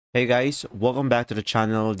Hey guys, welcome back to the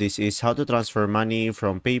channel. This is how to transfer money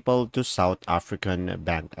from PayPal to South African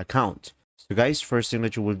bank account. So guys, first thing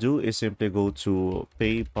that you will do is simply go to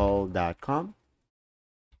paypal.com,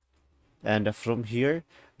 and from here,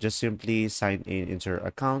 just simply sign in into your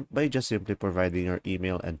account by just simply providing your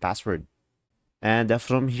email and password. And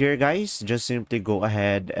from here guys, just simply go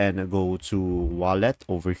ahead and go to wallet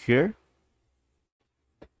over here.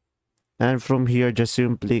 And from here, just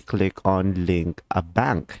simply click on link a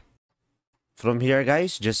bank. From here,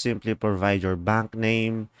 guys, just simply provide your bank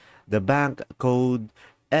name, the bank code,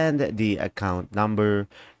 and the account number,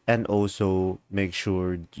 and also make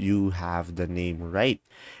sure you have the name right.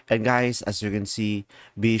 And guys, as you can see,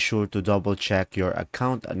 be sure to double check your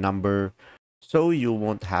account number so you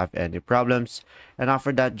won't have any problems. And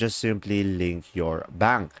after that, just simply link your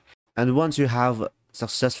bank. And once you have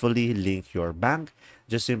successfully linked your bank,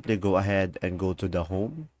 just simply go ahead and go to the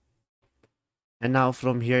home. And now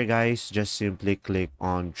from here, guys, just simply click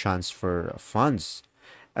on transfer funds.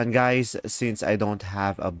 And guys, since I don't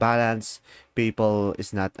have a balance, PayPal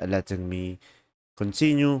is not letting me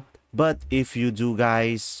continue. But if you do,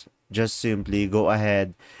 guys, just simply go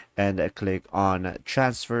ahead and click on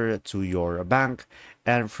transfer to your bank.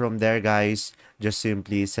 And from there, guys, just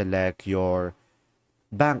simply select your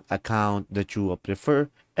bank account that you prefer,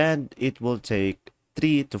 and it will take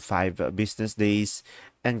 3 to 5 business days.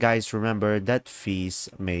 And guys, remember that fees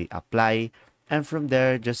may apply. And from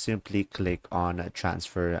there, just simply click on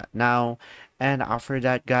transfer now. And after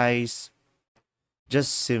that, guys,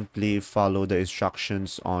 just simply follow the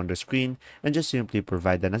instructions on the screen and just simply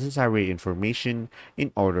provide the necessary information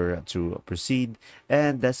in order to proceed.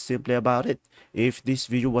 And that's simply about it. If this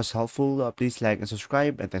video was helpful, please like and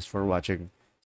subscribe, and thanks for watching.